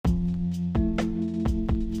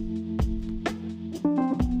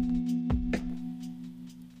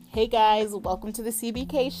Hey guys, welcome to the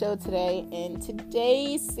CBK show today. And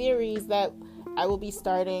today's series that I will be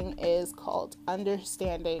starting is called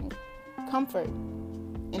Understanding Comfort,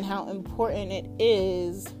 and how important it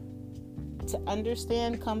is to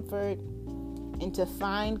understand comfort and to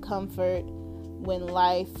find comfort when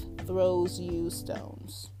life throws you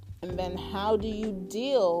stones. And then how do you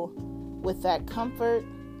deal with that comfort?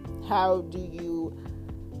 How do you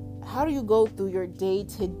go through your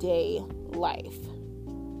day-to-day life?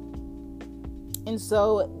 And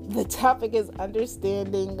so the topic is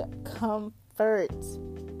understanding comfort.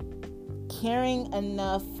 Caring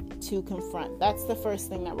enough to confront. That's the first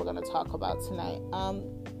thing that we're going to talk about tonight.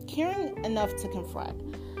 Caring enough to confront.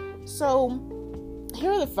 So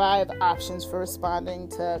here are the 5 options for responding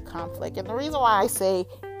to conflict. And the reason why I say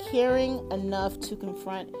caring enough to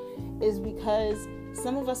confront is because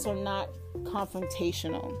some of us are not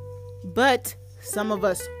confrontational, but some of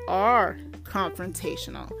us are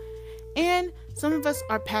confrontational. And some of us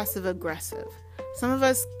are passive aggressive. Some of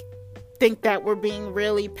us think that we're being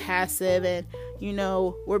really passive and,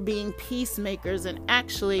 we're being peacemakers, and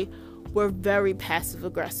actually we're very passive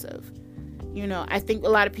aggressive. I think a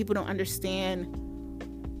lot of people don't understand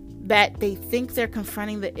that they think they're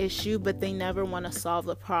confronting the issue, but they never want to solve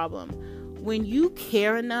the problem. When you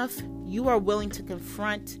care enough, you are willing to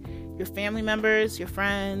confront your family members, your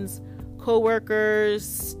friends,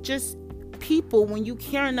 co-workers, just people. When you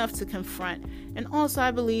care enough to confront. And also, I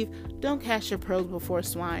believe, don't cast your pearls before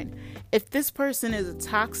swine. If this person is a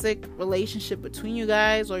toxic relationship between you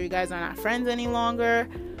guys, or you guys are not friends any longer,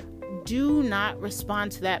 do not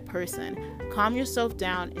respond to that person. Calm yourself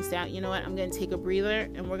down and say, you know what, I'm going to take a breather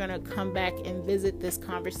and we're going to come back and visit this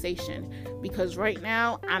conversation, because right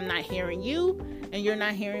now I'm not hearing you and you're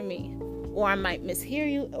not hearing me, or I might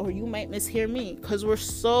mishear you or you might mishear me, because we're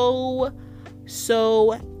so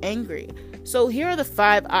angry. So here are the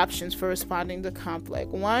 5 options for responding to conflict.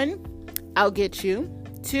 1, I'll get you.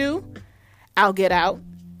 2, I'll get out.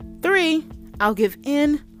 3, I'll give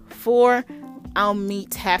in. 4, I'll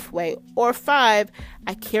meet halfway. Or 5,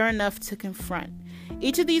 I care enough to confront.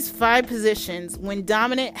 Each of these 5 positions, when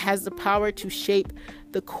dominant, has the power to shape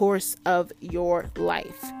the course of your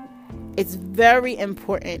life. It's very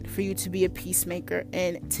important for you to be a peacemaker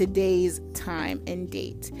in today's time and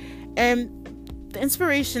date. And the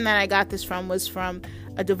inspiration that I got this from was from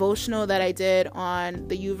a devotional that I did on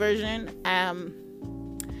the YouVersion.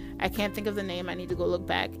 I can't think of the name. I need to go look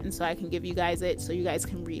back, and so I can give you guys it so you guys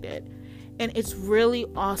can read it. And it's really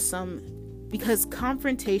awesome, because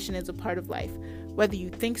confrontation is a part of life, whether you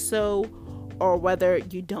think so or whether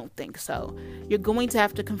you don't think so. You're going to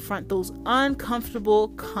have to confront those uncomfortable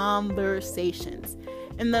conversations.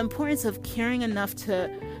 And the importance of caring enough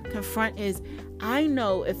to confront is, I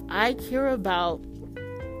know if I care about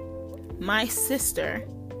my sister,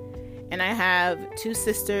 and I have 2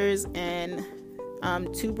 sisters and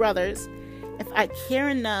 2 brothers, if I care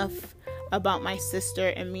enough about my sister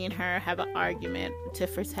and me and her have an argument, tit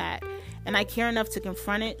for tat, and I care enough to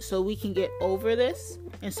confront it so we can get over this,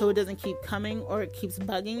 and so it doesn't keep coming or it keeps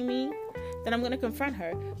bugging me, then I'm going to confront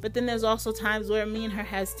her. But then there's also times where me and her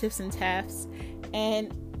has tiffs and taffs,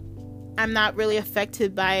 and I'm not really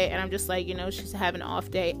affected by it, and I'm just like, she's having an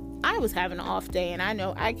off day. I was having an off day, and I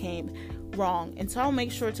know I came wrong. And so I'll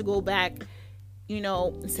make sure to go back,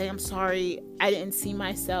 and say, I'm sorry, I didn't see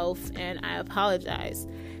myself, and I apologize.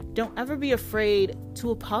 Don't ever be afraid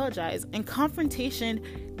to apologize. And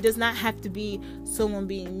confrontation does not have to be someone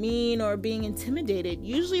being mean or being intimidated.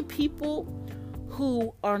 Usually people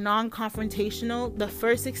who are non-confrontational, the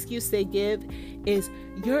first excuse they give is,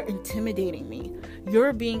 you're intimidating me,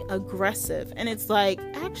 you're being aggressive. And it's like,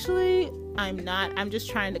 actually, I'm not. I'm just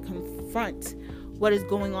trying to confront what is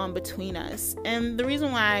going on between us. And the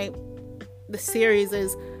reason why the series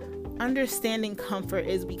is Understanding Comfort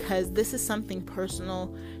is because this is something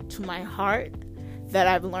personal to my heart that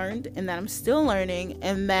I've learned and that I'm still learning,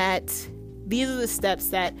 and that these are the steps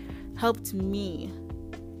that helped me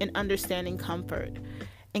in understanding comfort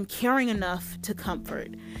and caring enough to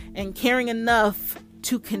comfort and caring enough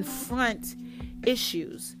to confront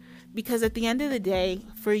issues. Because at the end of the day,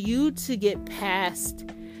 for you to get past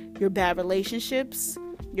your bad relationships,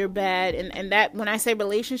 and that, when I say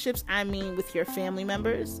relationships, I mean with your family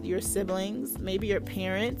members, your siblings, maybe your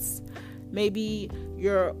parents, maybe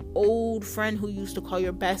your old friend who used to call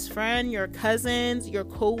your best friend, your cousins, your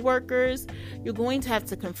co-workers, you're going to have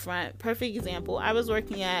to confront. Perfect example, I was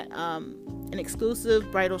working at an exclusive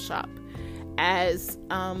bridal shop as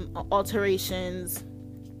alterations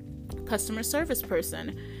customer service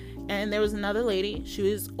person. And there was another lady. She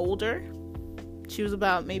was older. She was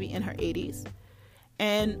about maybe in her 80s.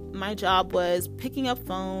 And my job was picking up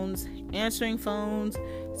phones, answering phones,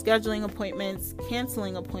 scheduling appointments,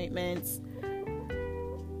 canceling appointments,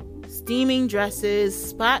 steaming dresses,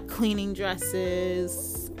 spot cleaning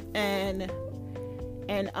dresses, and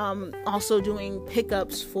also doing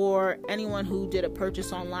pickups for anyone who did a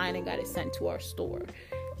purchase online and got it sent to our store.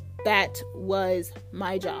 That was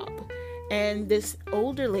my job. And this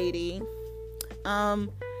older lady,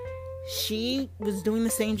 she was doing the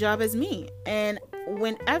same job as me. And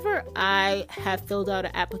whenever I have filled out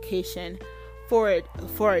an application for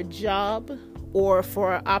a job or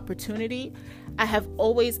for an opportunity, I have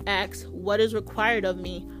always asked what is required of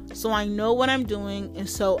me, so I know what I'm doing, and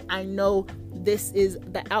so I know this is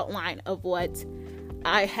the outline of what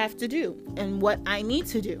I have to do and what I need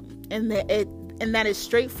to do, and that is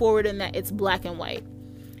straightforward, and that it's black and white.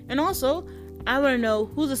 And also, I want to know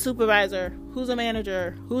who's a supervisor, who's a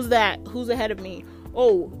manager, who's ahead of me.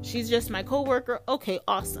 Oh, she's just my coworker. Okay,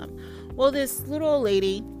 awesome. Well, this little old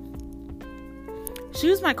lady, she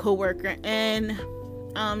was my coworker, and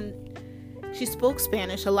she spoke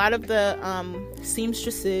Spanish. A lot of the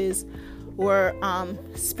seamstresses were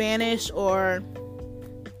Spanish or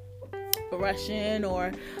Russian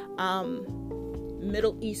or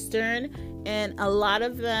Middle Eastern, and a lot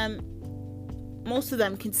of them, most of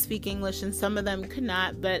them can speak English, and some of them could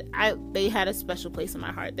not, but they had a special place in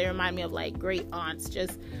my heart. They remind me of like great aunts,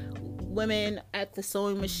 just women at the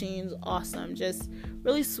sewing machines, awesome, just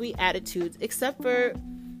really sweet attitudes, except for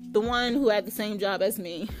the one who had the same job as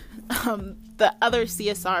me, the other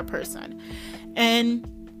CSR person. And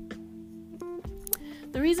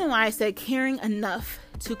the reason why I said caring enough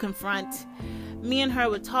to confront, me and her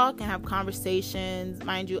would talk and have conversations.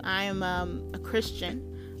 Mind you, I am a Christian.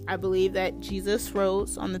 I believe that Jesus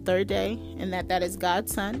rose on the third day, and that is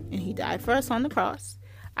God's son, and he died for us on the cross.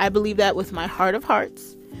 I believe that with my heart of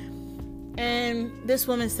hearts. And this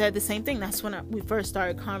woman said the same thing. That's when we first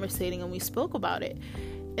started conversating, and we spoke about it.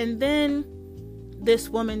 And then this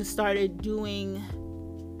woman started doing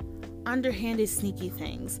underhanded, sneaky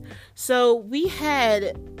things. So we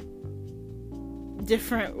had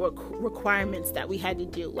different requirements that we had to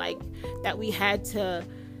do, like that we had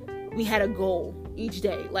a goal each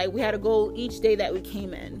day. Like, we had a goal each day that we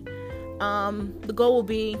came in. The goal will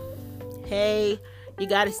be, hey, you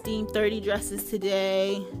got to steam 30 dresses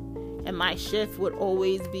today. And my shift would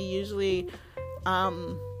always be usually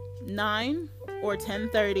 9 or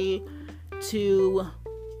 10:30 to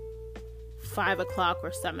 5 o'clock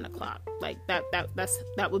or 7 o'clock. Like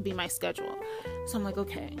that would be my schedule. So I'm like,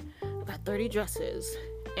 okay, I got 30 dresses,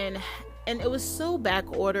 and it was so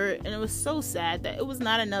back ordered, and it was so sad that it was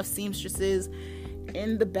not enough seamstresses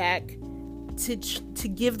in the back to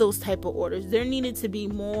give those type of orders. There needed to be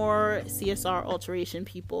more CSR alteration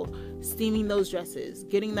people steaming those dresses,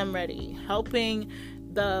 getting them ready, helping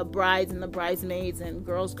the brides and the bridesmaids and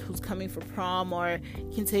girls who's coming for prom or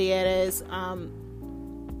quinceañeras,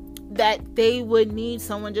 that they would need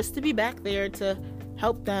someone just to be back there to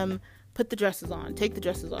help them put the dresses on, take the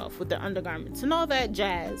dresses off with their undergarments and all that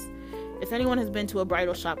jazz. If anyone has been to a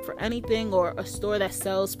bridal shop for anything, or a store that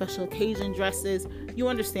sells special occasion dresses, you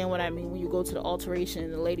understand what I mean when you go to the alteration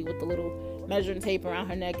and the lady with the little measuring tape around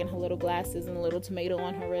her neck and her little glasses and the little tomato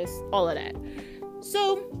on her wrist, all of that.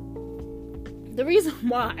 So the reason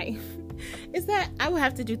why is that I would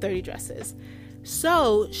have to do 30 dresses.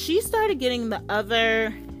 So she started getting the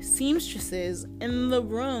other seamstresses in the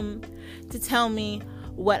room to tell me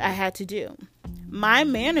what I had to do. My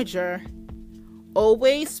manager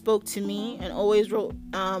always spoke to me and always wrote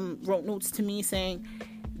notes to me saying,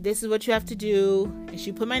 this is what you have to do, and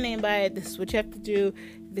she put my name by it. This is what you have to do.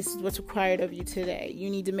 This is what's required of you today. You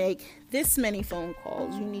need to make this many phone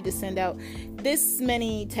calls. You need to send out this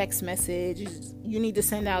many text messages. You need to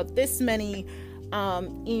send out this many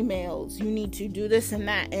emails. You need to do this and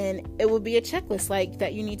that, and it would be a checklist like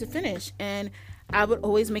that you need to finish. And I would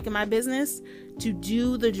always make it my business to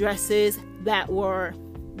do the dresses that were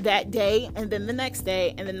that day, and then the next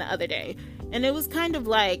day, and then the other day. And it was kind of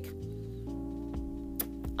like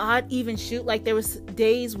odd even shoot. Like, there was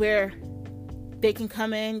days where they can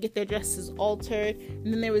come in, get their dresses altered,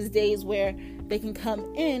 and then there was days where they can come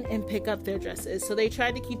in and pick up their dresses. So they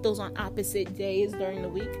tried to keep those on opposite days during the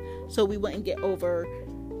week, so we wouldn't get I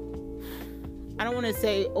don't want to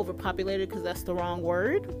say overpopulated, because that's the wrong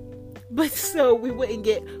word, but so we wouldn't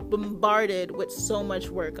get bombarded with so much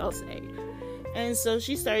work, I'll say. And so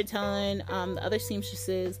she started telling the other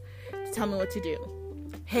seamstresses to tell me what to do.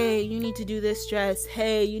 Hey, you need to do this dress.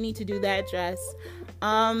 Hey, you need to do that dress.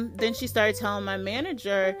 Then she started telling my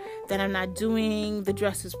manager that I'm not doing the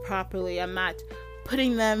dresses properly. I'm not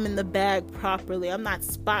putting them in the bag properly. I'm not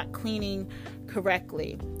spot cleaning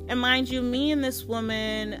correctly. And mind you, me and this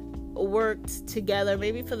woman worked together,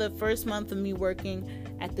 maybe for the first month of me working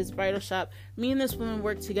at this bridal shop, me and this woman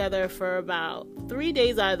worked together for about 3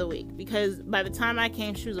 days out of the week, because by the time I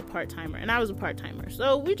came, she was a part-timer and I was a part-timer.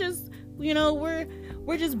 So we just,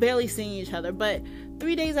 we're just barely seeing each other. But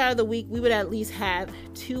 3 days out of the week, we would at least have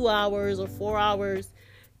 2 hours or 4 hours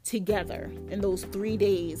together in those 3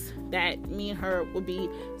 days that me and her would be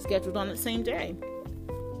scheduled on the same day.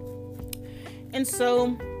 And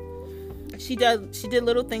so she did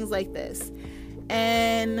little things like this.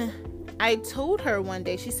 And I told her one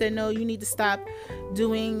day, she said, no, you need to stop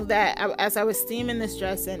doing that. As I was steaming this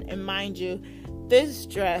dress, and mind you, this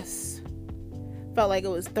dress felt like it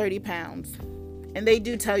was 30 pounds. And they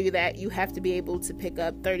do tell you that you have to be able to pick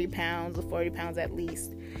up 30 pounds or 40 pounds at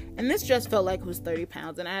least. And this dress felt like it was 30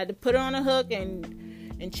 pounds. And I had to put it on a hook and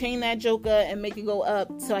chain that joker and make it go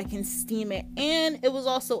up so I can steam it. And it was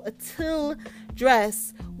also a tulle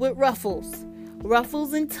dress with ruffles.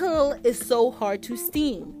 Ruffles and tulle is so hard to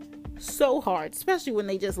steam. So hard, especially when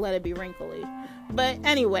they just let it be wrinkly. But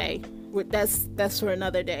anyway, that's for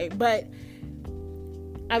another day. But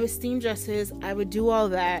I would steam dresses, I would do all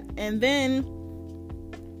that, and then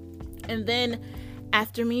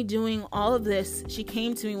after me doing all of this, she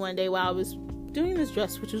came to me one day while I was doing this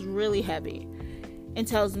dress, which was really heavy, and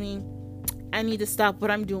tells me, I need to stop what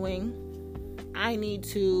I'm doing. I need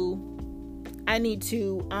to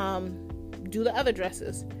do the other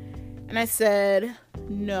dresses. And I said,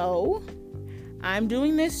 no, I'm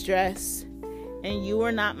doing this dress and you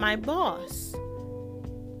are not my boss.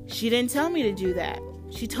 She didn't tell me to do that.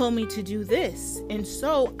 She told me to do this. And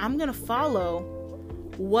so I'm going to follow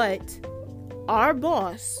what our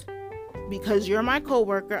boss, because you're my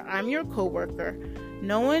coworker, I'm your coworker.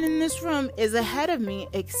 No one in this room is ahead of me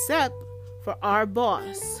except for our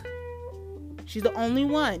boss. She's the only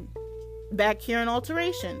one back here in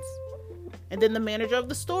alterations. And then the manager of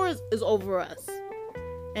the store is over us.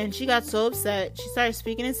 And she got so upset. She started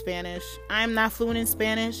speaking in Spanish. I'm not fluent in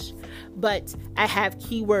Spanish, but I have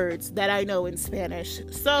key words that I know in Spanish.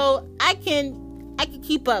 So I can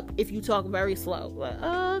keep up if you talk very slow. But,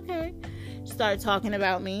 okay. She started talking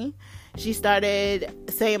about me. She started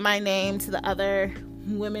saying my name to the other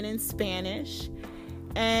women in Spanish.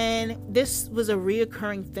 And this was a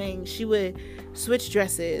reoccurring thing. She would switch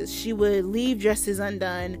dresses. She would leave dresses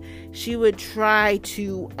undone. She would try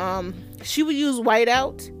to, she would use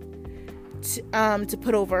whiteout to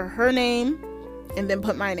put over her name and then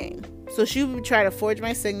put my name. So she would try to forge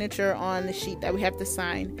my signature on the sheet that we have to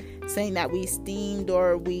sign, saying that we steamed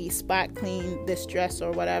or we spot cleaned this dress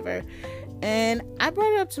or whatever. And I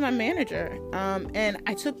brought it up to my manager, and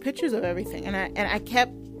I took pictures of everything, and I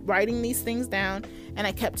kept writing these things down, and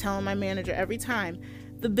I kept telling my manager every time.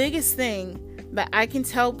 The biggest thing that I can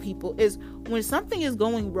tell people is when something is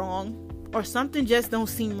going wrong or something just don't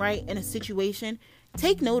seem right in a situation,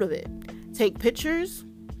 take note of it. Take pictures,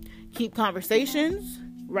 keep conversations,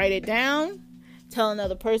 write it down, tell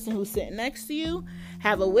another person who's sitting next to you,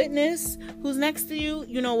 have a witness who's next to you.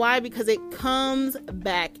 You know why? Because it comes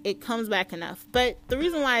back. It comes back enough. But the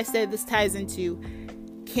reason why I said this ties into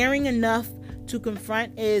caring enough to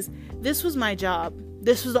confront is this was my job.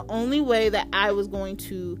 This was the only way that I was going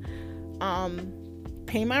to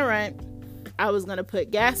pay my rent. I was going to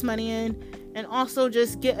put gas money in and also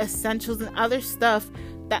just get essentials and other stuff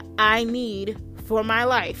that I need for my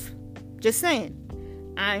life. Just saying.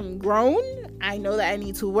 I'm grown. I know that I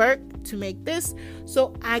need to work to make this.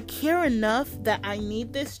 So I care enough that I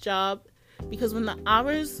need this job because when the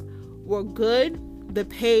hours were good, the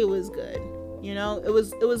pay was good. You know, it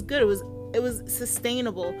was good. It was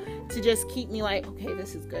sustainable to just keep me like, okay,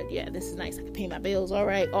 this is good. Yeah, this is nice. I can pay my bills. All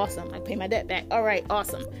right, awesome. I can pay my debt back. All right,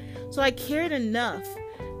 awesome. So I cared enough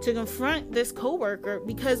to confront this coworker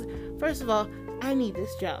because, first of all, I need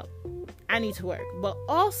this job. I need to work. But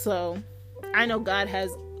also, I know God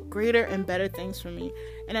has greater and better things for me.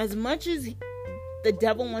 And as much as the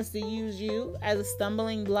devil wants to use you as a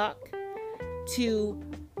stumbling block to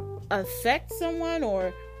affect someone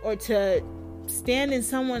or to stand in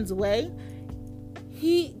someone's way,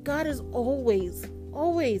 God is always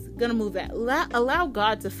gonna move that. Allow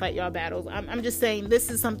God to fight your battles. I'm just saying this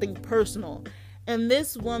is something personal. And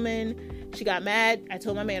this woman, she got mad. I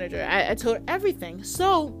told my manager. I told her everything.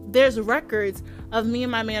 So there's records of me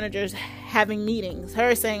and my managers having meetings.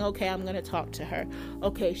 Her saying, okay, I'm gonna talk to her.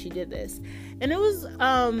 Okay, she did this. And it was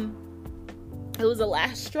the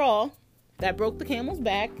last straw that broke the camel's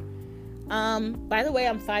back. By the way,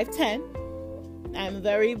 I'm 5'10". I'm a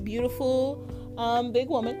very beautiful big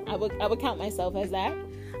woman. I would count myself as that.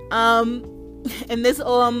 And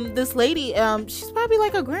this lady, she's probably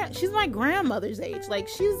like she's my grandmother's age. Like,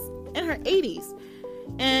 she's in her 80s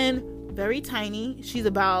and very tiny. She's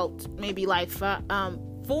about maybe like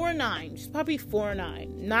 4'9". She's probably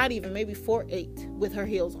 4'9", not even, maybe 4'8" with her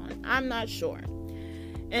heels on. I'm not sure.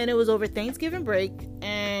 And it was over Thanksgiving break,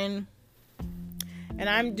 and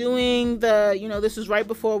I'm doing this was right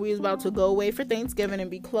before we was about to go away for Thanksgiving and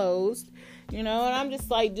be closed, and I'm just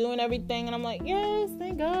like doing everything, and I'm like, yes,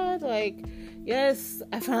 thank God, like, yes,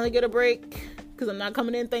 I finally get a break because I'm not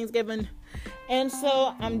coming in Thanksgiving. And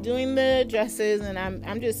so I'm doing the dresses, and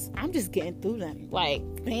I'm just getting through them, like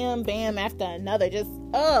bam bam after another, just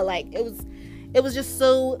like it was just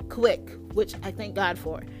so quick, which I thank God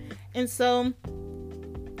for. And so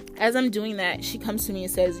as I'm doing that, she comes to me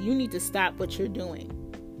and says, you need to stop what you're doing,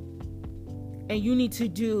 and you need to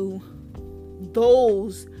do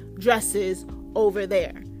those dresses over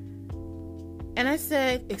there. And I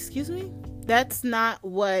said, excuse me? That's not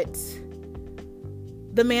what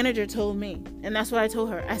the manager told me. And that's what I told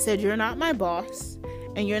her. I said, you're not my boss,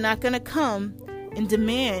 and you're not going to come and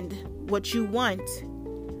demand what you want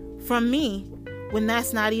from me when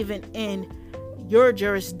that's not even in your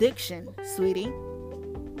jurisdiction, sweetie.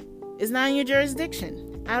 It's not in your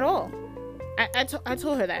jurisdiction at all. I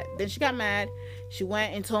told her that. Then she got mad. She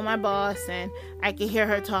went and told my boss, and I could hear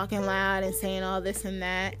her talking loud and saying all this and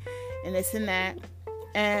that and this and that.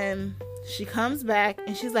 And she comes back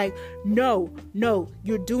and she's like, no,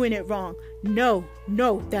 you're doing it wrong. No,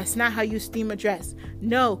 that's not how you steam a dress.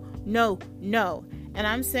 No. And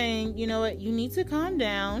I'm saying, you know what? You need to calm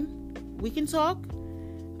down. We can talk.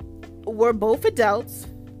 We're both adults.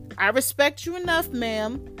 I respect you enough,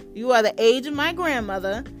 ma'am. You are the age of my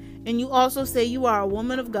grandmother, and you also say you are a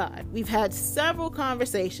woman of God. We've had several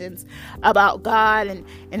conversations about God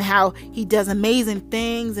and how he does amazing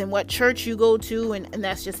things, and what church you go to, and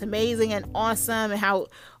that's just amazing and awesome, and how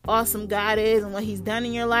awesome God is and what he's done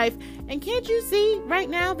in your life. And can't you see right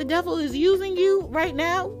now the devil is using you right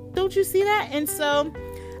now? Don't you see that? And so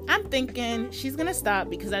I'm thinking she's going to stop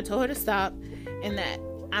because I told her to stop, and that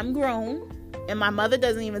I'm grown, and my mother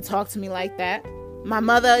doesn't even talk to me like that. My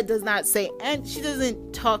mother does not say, and she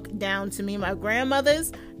doesn't talk down to me. My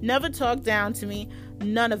grandmothers never talk down to me.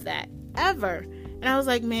 None of that, ever. And I was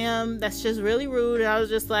like, ma'am, that's just really rude. And I was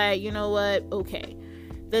just like, you know what? Okay.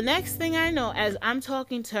 The next thing I know, as I'm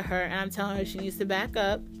talking to her and I'm telling her she needs to back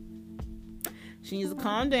up, she needs to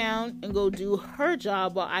calm down and go do her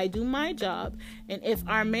job while I do my job. And if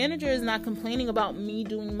our manager is not complaining about me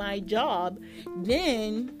doing my job,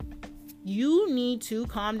 then you need to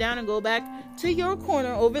calm down and go back to your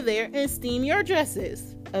corner over there and steam your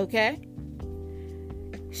dresses, okay?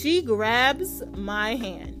 She grabs my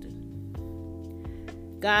hand.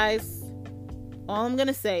 Guys, all I'm going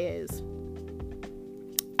to say is,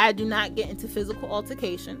 I do not get into physical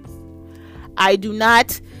altercations. I do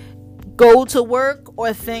not go to work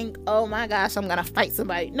or think, oh my gosh, I'm going to fight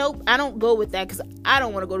somebody. Nope, I don't go with that because I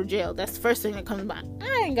don't want to go to jail. That's the first thing that comes to mind.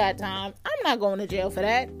 I ain't got time. I'm not going to jail for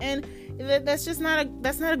that. And that's just not a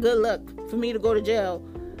good look for me to go to jail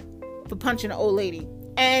for punching an old lady.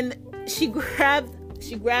 And she grabbed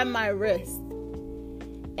my wrist,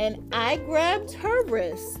 and I grabbed her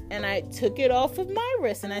wrist, and I took it off of my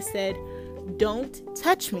wrist, and I said, don't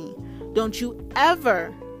touch me. Don't you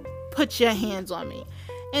ever put your hands on me.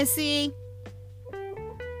 And see,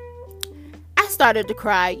 I started to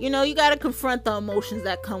cry. You got to confront the emotions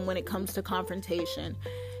that come when it comes to confrontation.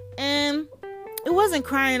 And it wasn't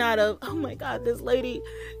crying out of, oh my God, this lady,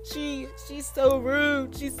 she's so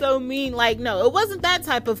rude, she's so mean. Like, no, it wasn't that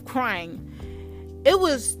type of crying. It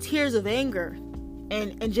was tears of anger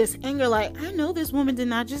and just anger. Like, I know this woman did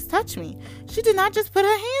not just touch me. She did not just put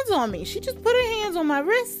her hands on me. She just put her hands on my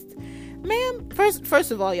wrist. Ma'am,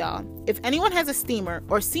 first of all, y'all, if anyone has a steamer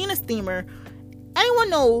or seen a steamer, anyone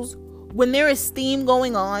knows when there is steam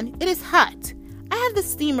going on, it is hot. I have the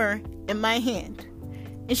steamer in my hand,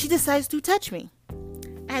 and she decides to touch me.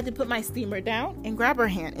 I had to put my steamer down and grab her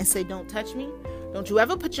hand and say, don't touch me. Don't you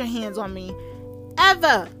ever put your hands on me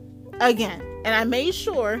ever again. And I made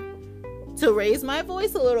sure to raise my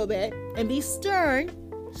voice a little bit and be stern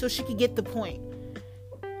so she could get the point.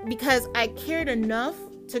 Because I cared enough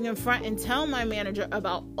to confront and tell my manager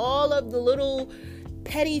about all of the little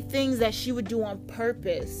petty things that she would do on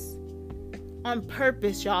purpose. On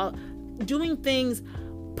purpose, y'all. Doing things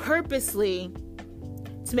purposely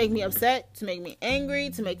to make me upset, to make me angry,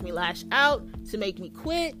 to make me lash out, to make me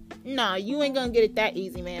quit. Nah, you ain't gonna get it that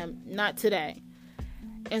easy, ma'am. Not today.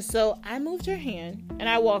 And so I moved her hand and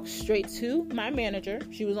I walked straight to my manager.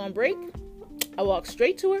 She was on break. I walked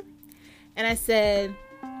straight to her and I said,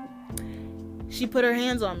 she put her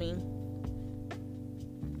hands on me.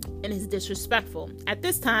 and is disrespectful. At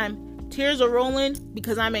this time, tears are rolling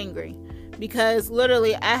because I'm angry. Because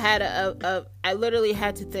literally, I literally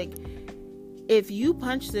had to think, if you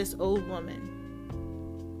punch this old woman,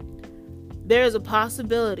 there is a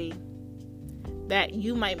possibility that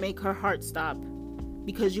you might make her heart stop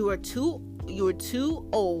because you are too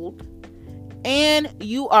old, and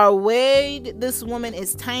you are this woman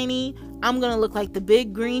is tiny. I'm gonna look like the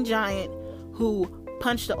big green giant who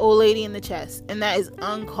punched the old lady in the chest, and that is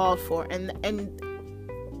uncalled for. And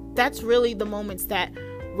that's really the moments that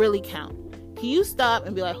really count. Can you stop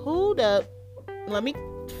and be like, hold up, let me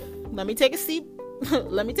take a seat.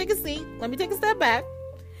 Let me take a seat. Let me take a step back.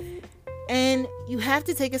 And you have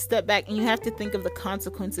to take a step back, and you have to think of the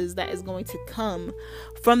consequences that is going to come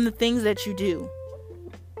from the things that you do.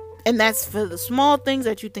 And that's for the small things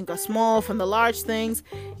that you think are small, from the large things.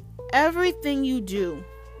 Everything you do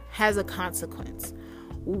has a consequence.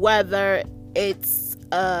 Whether it's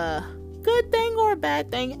a good thing or a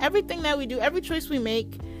bad thing, everything that we do, every choice we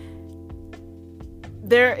make,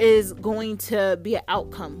 there is going to be an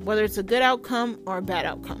outcome, whether it's a good outcome or a bad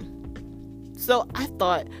outcome. So I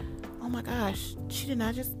thought, oh my gosh, she did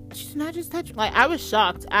not just touch me. Like, I was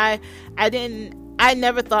shocked. I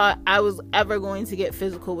never thought I was ever going to get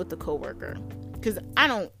physical with a coworker, because I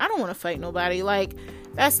don't want to fight nobody. Like,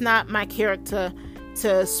 that's not my character,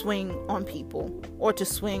 to swing on people or to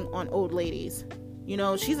swing on old ladies. You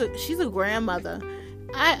know, she's a grandmother.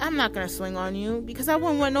 I'm not going to swing on you, because I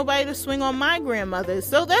wouldn't want nobody to swing on my grandmother.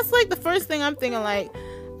 So that's like the first thing I'm thinking, like,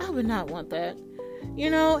 I would not want that, you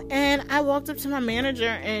know. And I walked up to my manager,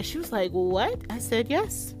 and she was like, what? I said,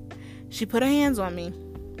 yes. She put her hands on me,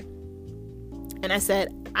 and I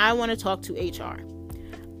said, I want to talk to HR.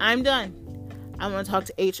 I'm done. I want to talk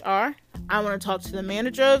to HR. I want to talk to the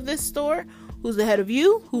manager of this store, who's the head of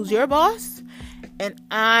you, who's your boss. And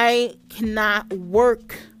I cannot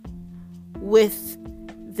work with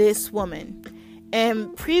this woman.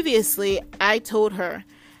 And previously, I told her,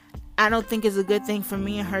 I don't think it's a good thing for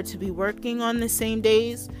me and her to be working on the same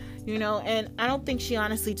days, you know. And I don't think she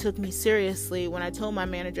honestly took me seriously when I told my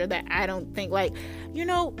manager that I don't think, like, you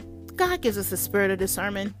know, God gives us a spirit of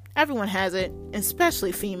discernment. Everyone has it,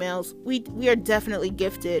 especially females. We are definitely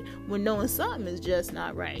gifted when knowing something is just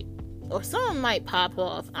not right, or something might pop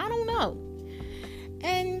off. I don't know.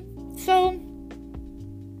 And so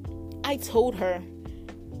I told her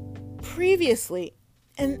previously,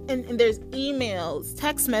 and there's emails,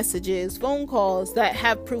 text messages, phone calls that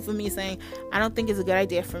have proof of me saying, I don't think it's a good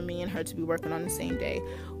idea for me and her to be working on the same day.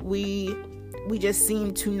 We just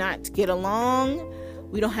seem to not get along.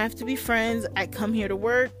 We don't have to be friends. I come here to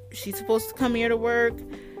work. She's supposed to come here to work.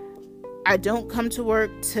 I don't come to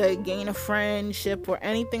work to gain a friendship or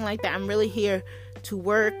anything like that. I'm really here to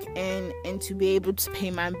work and to be able to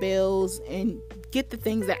pay my bills and get the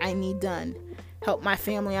things that I need done, help my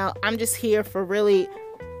family out. I'm just here for really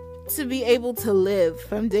to be able to live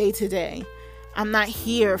from day to day. I'm not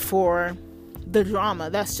here for the drama.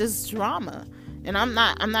 That's just drama. And I'm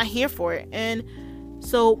not here for it. And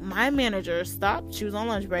so my manager stopped. She was on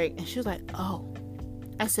lunch break, and she was like, oh.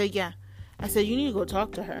 I said, yeah. I said, you need to go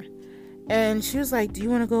talk to her. And she was like, do you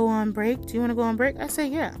want to go on break? I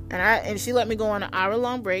said, yeah. And she let me go on an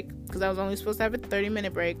hour-long break, because I was only supposed to have a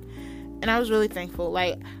 30-minute break. And I was really thankful.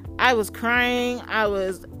 Like, I was crying. I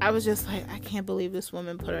was just like, I can't believe this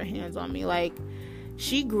woman put her hands on me. Like,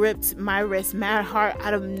 she gripped my wrist mad hard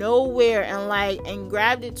out of nowhere and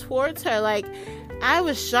grabbed it towards her. Like, I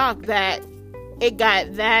was shocked that it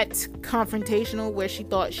got that confrontational where she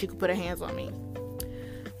thought she could put her hands on me.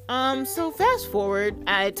 So fast forward,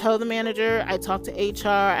 I tell the manager, I talk to HR,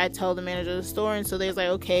 I tell the manager of the store, and so they're like,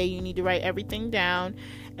 okay, you need to write everything down.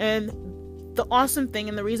 And the awesome thing,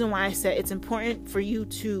 and the reason why I said it's important for you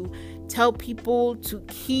to tell people to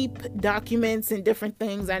keep documents and different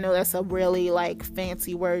things. I know that's a really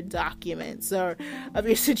fancy word, documents, or of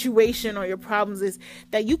your situation or your problems, is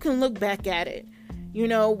that you can look back at it. You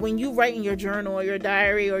know, when you write in your journal or your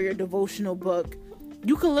diary or your devotional book,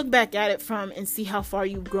 you can look back at it and see how far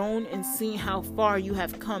you've grown and see how far you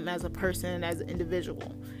have come as a person and as an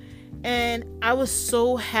individual. And I was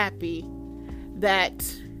so happy that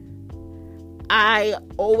I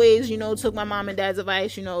always, took my mom and dad's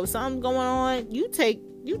advice. If something's going on, you take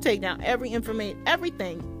down every information,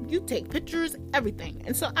 everything. You take pictures, everything.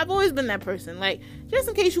 And so I've always been that person. Just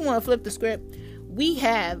in case you want to flip the script, we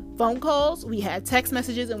have phone calls, we have text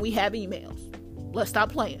messages, and we have emails. Let's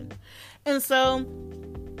stop playing. And so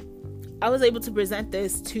I was able to present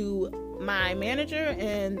this to my manager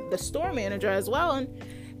and the store manager as well. And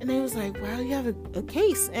they was like, wow, you have a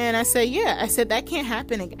case. And I said, yeah. I said, that can't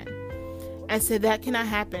happen again. I said, that cannot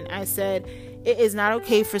happen. I said, It is not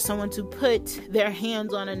okay for someone to put their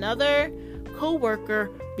hands on another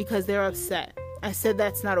coworker because they're upset. I said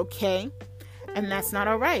that's not okay, and that's not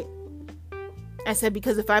all right. I said,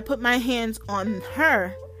 because if I put my hands on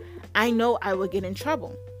her, I know I would get in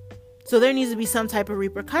trouble. So there needs to be some type of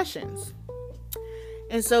repercussions.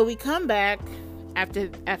 And so we come back after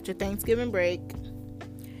Thanksgiving break,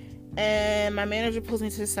 and my manager pulls me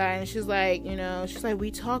to the side, and she's like,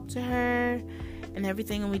 we talked to her and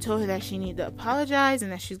everything, and we told her that she needed to apologize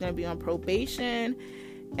and that she's going to be on probation.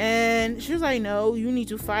 And she was like, no, you need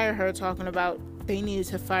to fire her, talking about they needed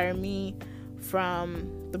to fire me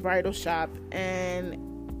from the bridal shop and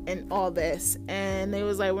all this. And they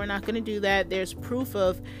was like, we're not going to do that. There's proof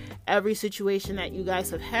of every situation that you guys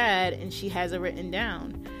have had, and she has it written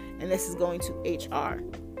down, and this is going to HR.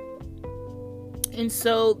 And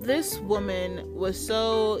so this woman was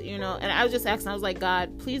so, and I was just asking, I was like,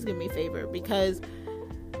 God, please give me favor, because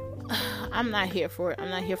I'm not here for it. I'm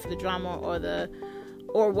not here for the drama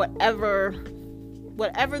or whatever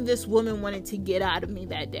this woman wanted to get out of me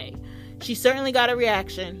that day. She certainly got a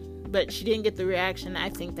reaction, but she didn't get the reaction I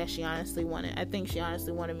think that she honestly wanted. I think she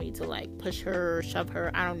honestly wanted me to like push her or shove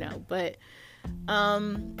her. I don't know. But,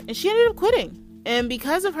 and she ended up quitting. And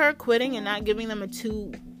because of her quitting and not giving them a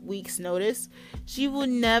 2 weeks notice, she will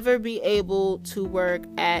never be able to work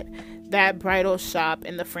at that bridal shop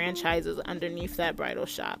and the franchises underneath that bridal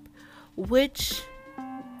shop, which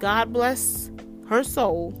God bless her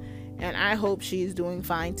soul. And I hope she's doing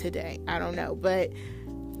fine today. I don't know, but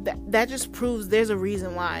that just proves there's a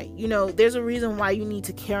reason why. There's a reason why you need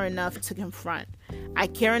to care enough to confront. I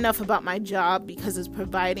care enough about my job because it's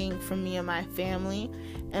providing for me and my family,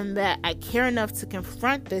 and that I care enough to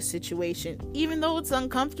confront this situation, even though it's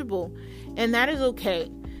uncomfortable. And that is okay,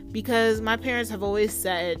 because my parents have always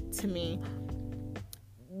said to me,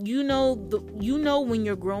 when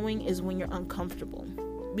you're growing is when you're uncomfortable.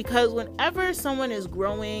 Because whenever someone is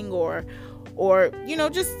growing or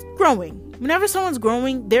just growing, whenever someone's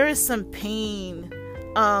growing, there is some pain,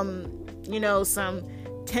 some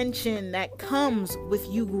tension that comes with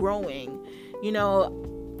you growing.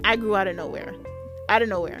 I grew out of nowhere.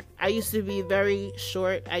 I used to be very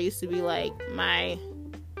short. I used to be like my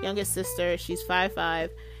youngest sister. She's 5'5",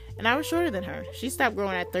 and I was shorter than her. She stopped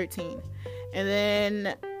growing at 13. And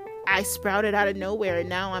then I sprouted out of nowhere, and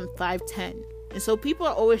now I'm 5'10". And so people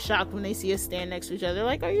are always shocked when they see us stand next to each other. They're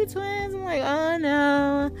like, are you twins? I'm like, oh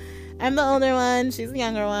no, I'm the older one, she's the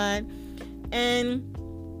younger one. And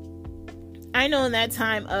I know in that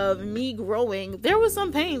time of me growing, there was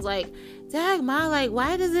some pains, like, Dag, Ma, like,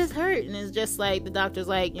 why does this hurt? And it's just like, the doctor's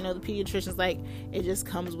like, the pediatrician's like, it just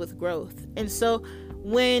comes with growth. And so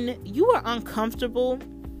when you are uncomfortable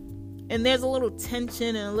and there's a little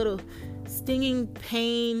tension and a little stinging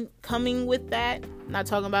pain coming with that, I'm not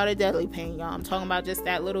talking about a deadly pain, y'all. I'm talking about just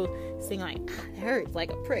that little sting, like, it hurts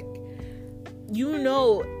like a prick.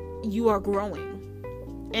 You are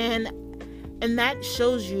growing. And that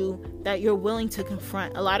shows you that you're willing to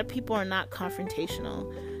confront. A lot of people are not confrontational.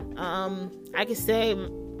 I could say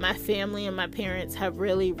my family and my parents have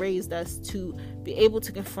really raised us to be able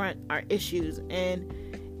to confront our issues and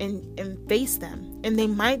face them. And they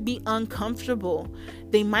might be uncomfortable.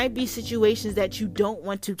 They might be situations that you don't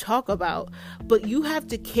want to talk about, but you have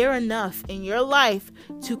to care enough in your life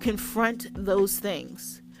to confront those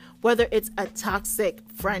things. Whether it's a toxic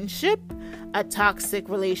friendship, a toxic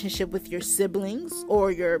relationship with your siblings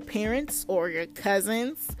or your parents or your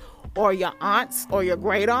cousins or your aunts or your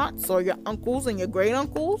great aunts or your uncles and your great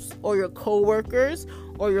uncles or your co-workers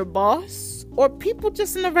or your boss or people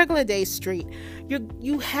just in the regular day street.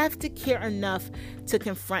 You have to care enough to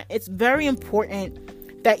confront. It's very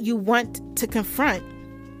important that you want to confront.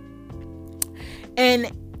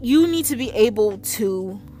 And you need to be able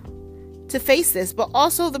to face this. But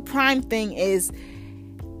also the prime thing is,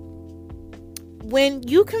 when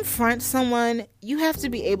you confront someone, you have to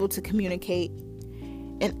be able to communicate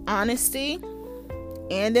in honesty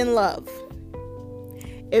and in love.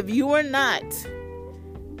 If you are not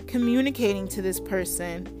communicating to this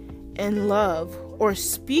person in love or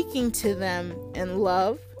speaking to them in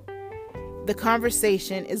love, the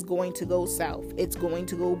conversation is going to go south. It's going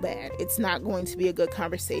to go bad. It's not going to be a good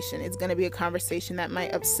conversation. It's going to be a conversation that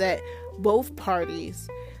might upset both parties,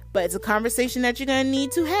 but it's a conversation that you're going to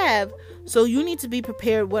need to have. So you need to be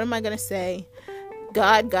prepared. What am I going to say?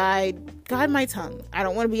 God guide my tongue. I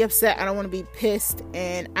don't want to be upset. I don't want to be pissed.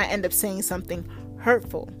 And I end up saying something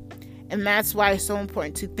hurtful. And that's why it's so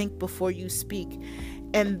important to think before you speak.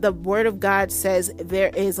 And the word of God says there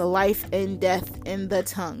is a life and death in the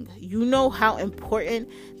tongue. You know how important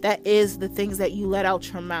that is, the things that you let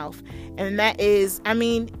out your mouth. And that is,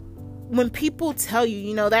 when people tell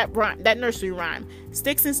you, that nursery rhyme,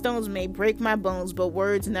 sticks and stones may break my bones, but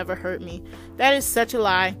words never hurt me. That is such a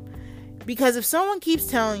lie. Because if someone keeps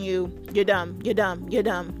telling you, you're dumb, you're dumb, you're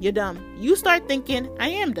dumb, you're dumb, you start thinking, I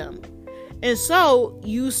am dumb. And so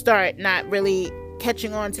you start not really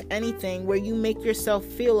catching on to anything, where you make yourself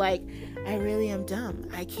feel like, I really am dumb.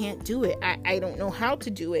 I can't do it. I don't know how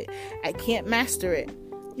to do it. I can't master it.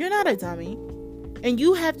 You're not a dummy. And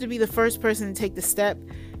you have to be the first person to take the step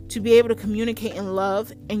to be able to communicate in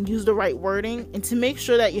love and use the right wording, and to make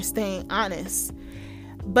sure that you're staying honest.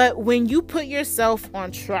 But when you put yourself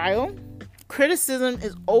on trial, criticism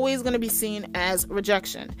is always going to be seen as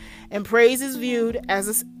rejection, and praise is viewed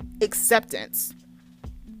as acceptance.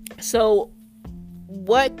 So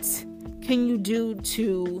what can you do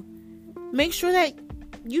to make sure that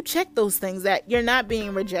you check those things, that you're not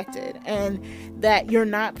being rejected and that you're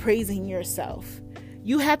not praising yourself?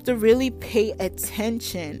 You have to really pay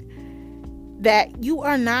attention that you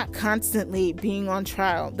are not constantly being on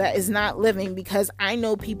trial. That is not living, because I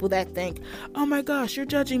know people that think, oh my gosh, you're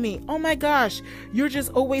judging me. Oh my gosh, you're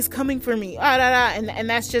just always coming for me. And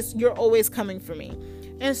that's just, you're always coming for me.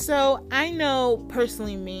 And so I know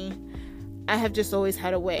personally me, I have just always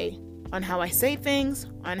had a way on how I say things,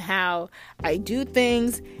 on how I do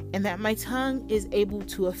things, and that my tongue is able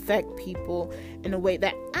to affect people in a way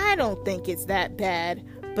that I don't think it's that bad,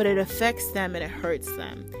 but it affects them and it hurts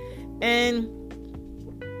them. And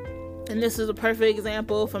this is a perfect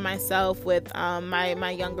example for myself with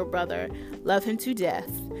my younger brother. Love him to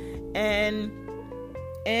death. And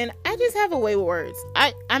I just have a way with words.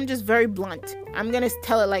 I'm just very blunt. I'm going to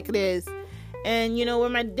tell it like it is. And,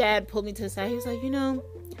 when my dad pulled me to the side, he was like,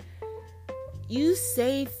 you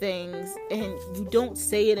say things and you don't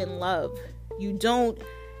say it in love. You don't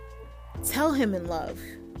tell him in love.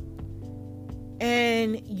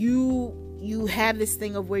 And you have this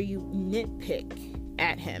thing of where you nitpick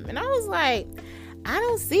at him. And I was like, I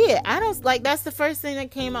don't see it. That's the first thing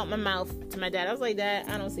that came out my mouth to my dad. I was like, Dad,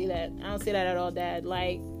 I don't see that. I don't see that at all, Dad.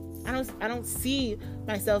 Like, I don't see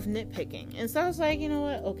myself nitpicking. And so I was like, you know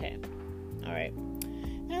what? Okay. All right.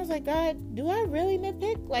 And I was like, God, do I really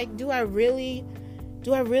nitpick? Like, do I really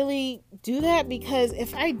do that? Because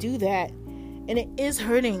if I do that, and it is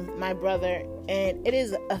hurting my brother, and it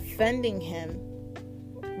is offending him,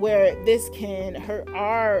 where this can hurt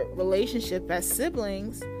our relationship as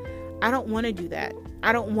siblings, I don't want to do that.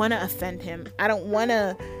 I don't want to offend him. I don't want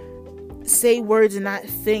to say words and not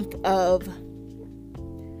think of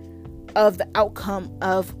the outcome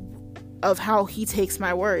of how he takes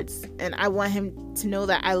my words. And I want him to know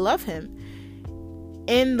that I love him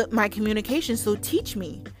in my communication. So teach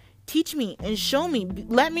me and show me.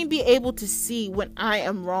 Let me be able to see when I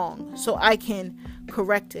am wrong, so I can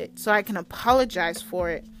correct it, so I can apologize for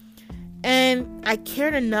it. And I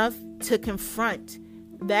cared enough to confront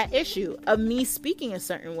that issue of me speaking a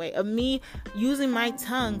certain way, of me using my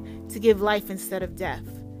tongue to give life instead of death,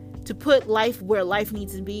 to put life where life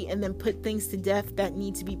needs to be, and then put things to death that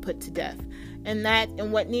need to be put to death.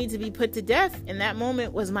 And what needed to be put to death in that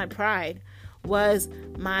moment was my pride, was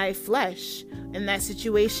my flesh. In that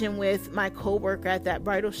situation with my coworker at that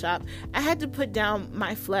bridal shop, I had to put down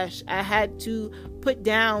my flesh. I had to put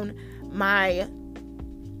down my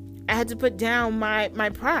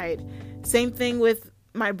pride. Same thing with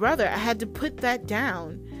my brother. I had to put that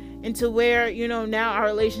down into where, now our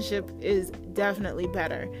relationship is definitely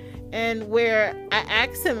better. And where I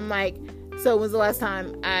asked him, I'm like, so when's the last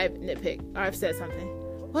time I've nitpicked or I've said something?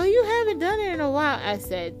 Well, you haven't done it in a while. I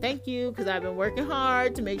said, thank you, because I've been working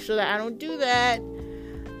hard to make sure that I don't do that.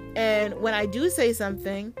 And when I do say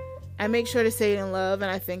something, I make sure to say it in love, and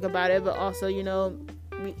I think about it. But also, we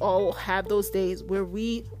all have those days where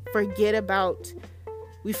we forget about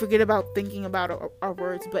thinking about our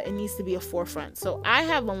words, but it needs to be a forefront. So I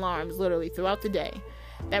have alarms literally throughout the day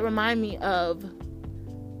that remind me of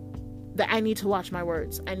that I need to watch my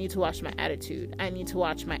words. I need to watch my attitude. I need to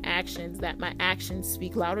watch my actions, that my actions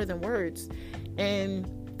speak louder than words, and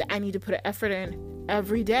that I need to put an effort in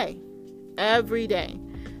every day. Every day.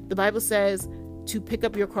 The Bible says to pick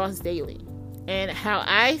up your cross daily. And how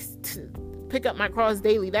I pick up my cross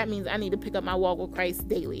daily, that means I need to pick up my walk with Christ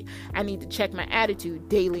daily. I need to check my attitude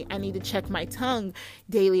daily. I need to check my tongue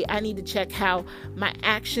daily. I need to check how my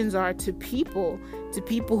actions are to people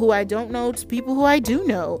who I don't know, to people who I do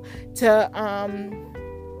know, to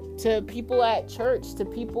people at church, to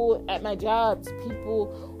people at my job, to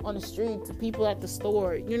people on the street, to people at the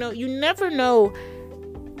store. You never know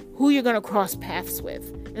who you're going to cross paths with.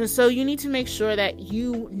 And so you need to make sure that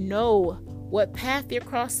you know what path you're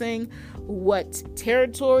crossing, what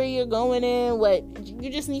territory you're going in. You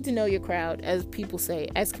just need to know your crowd, as people say,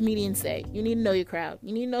 as comedians say. You need to know your crowd.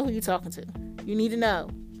 You need to know who you're talking to. You need to know.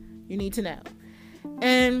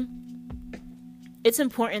 And it's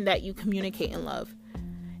important that you communicate in love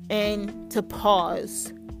and to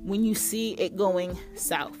pause when you see it going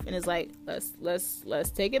south. And it's like,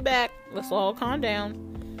 let's take it back. Let's all calm down.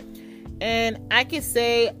 And I can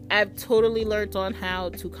say I've totally learned on how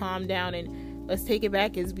to calm down and let's take it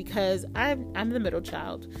back is because I'm the middle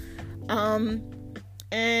child.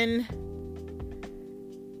 And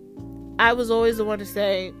I was always the one to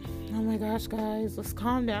say, oh my gosh, guys, let's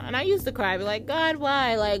calm down. And I used to cry, be like, God,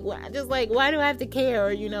 why? Why do I have to care?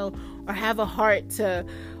 Or have a heart to,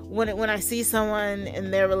 when I see someone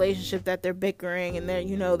in their relationship that they're bickering and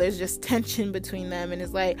there's just tension between them. And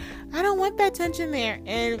it's like, I don't want that tension there.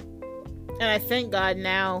 And I thank God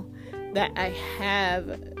now that I have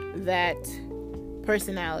that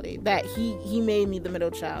personality, that he made me the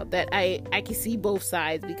middle child, that I can see both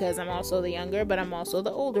sides because I'm also the younger, but I'm also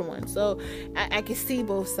the older one. So I can see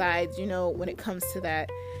both sides, when it comes to that.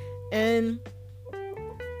 And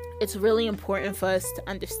it's really important for us to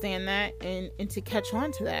understand that and to catch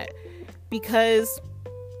on to that, because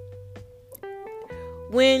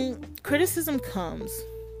when criticism comes,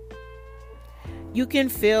 you can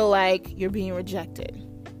feel like you're being rejected.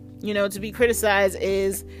 To be criticized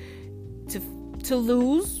is to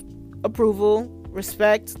lose approval,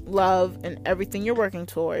 respect, love, and everything you're working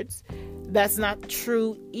towards. That's not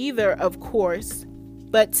true either, of course,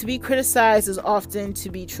 but to be criticized is often to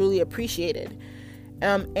be truly appreciated,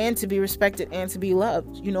 and to be respected and to be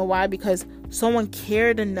loved. You know why? Because someone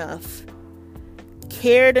cared enough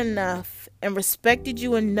and respected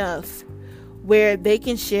you enough where they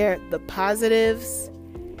can share the positives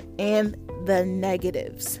and the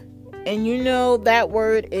negatives. And that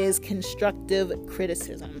word is constructive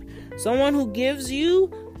criticism. Someone who gives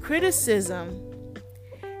you criticism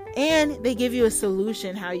and they give you a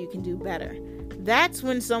solution how you can do better. That's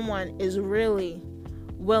when someone is really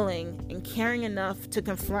willing and caring enough to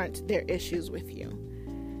confront their issues with you.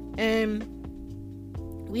 And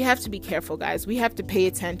we have to be careful, guys. We have to pay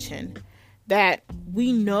attention that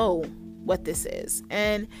we know what this is.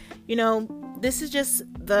 And, this is just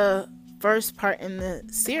the first part in the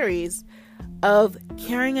series of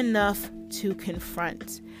caring enough to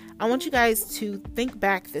confront. I want you guys to think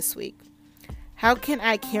back this week. How can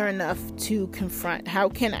I care enough to confront? How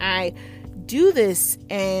can I do this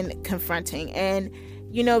in confronting? And,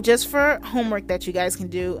 just for homework that you guys can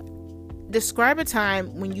do, describe a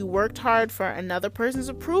time when you worked hard for another person's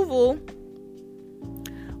approval.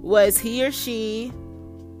 Was he or she's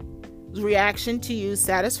reaction to you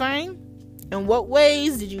satisfying? In what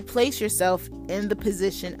ways did you place yourself in the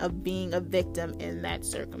position of being a victim in that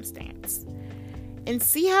circumstance? And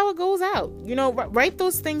see how it goes out. Write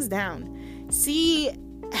those things down. See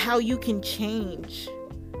how you can change.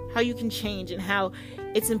 And how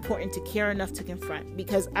it's important to care enough to confront.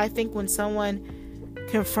 Because I think when someone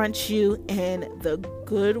confronts you in the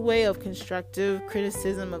good way of constructive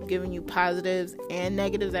criticism, of giving you positives and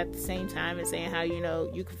negatives at the same time and saying how,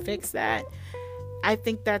 you can fix that, I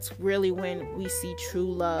think that's really when we see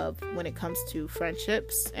true love when it comes to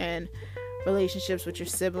friendships and relationships with your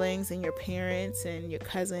siblings and your parents and your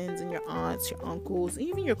cousins and your aunts, your uncles,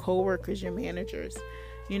 even your coworkers, your managers.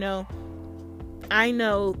 I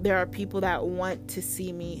know there are people that want to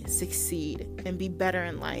see me succeed and be better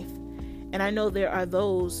in life. And I know there are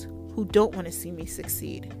those who don't want to see me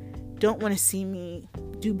succeed, don't want to see me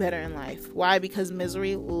do better in life. Why? Because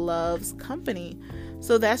misery loves company.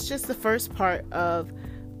 So that's just the first part of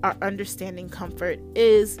our understanding comfort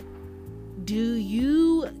is, do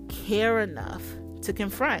you care enough to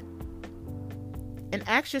confront? And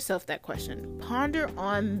ask yourself that question. Ponder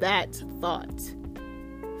on that thought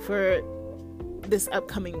for this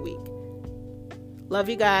upcoming week. Love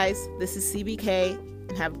you guys. This is CBK,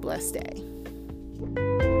 and have a blessed day.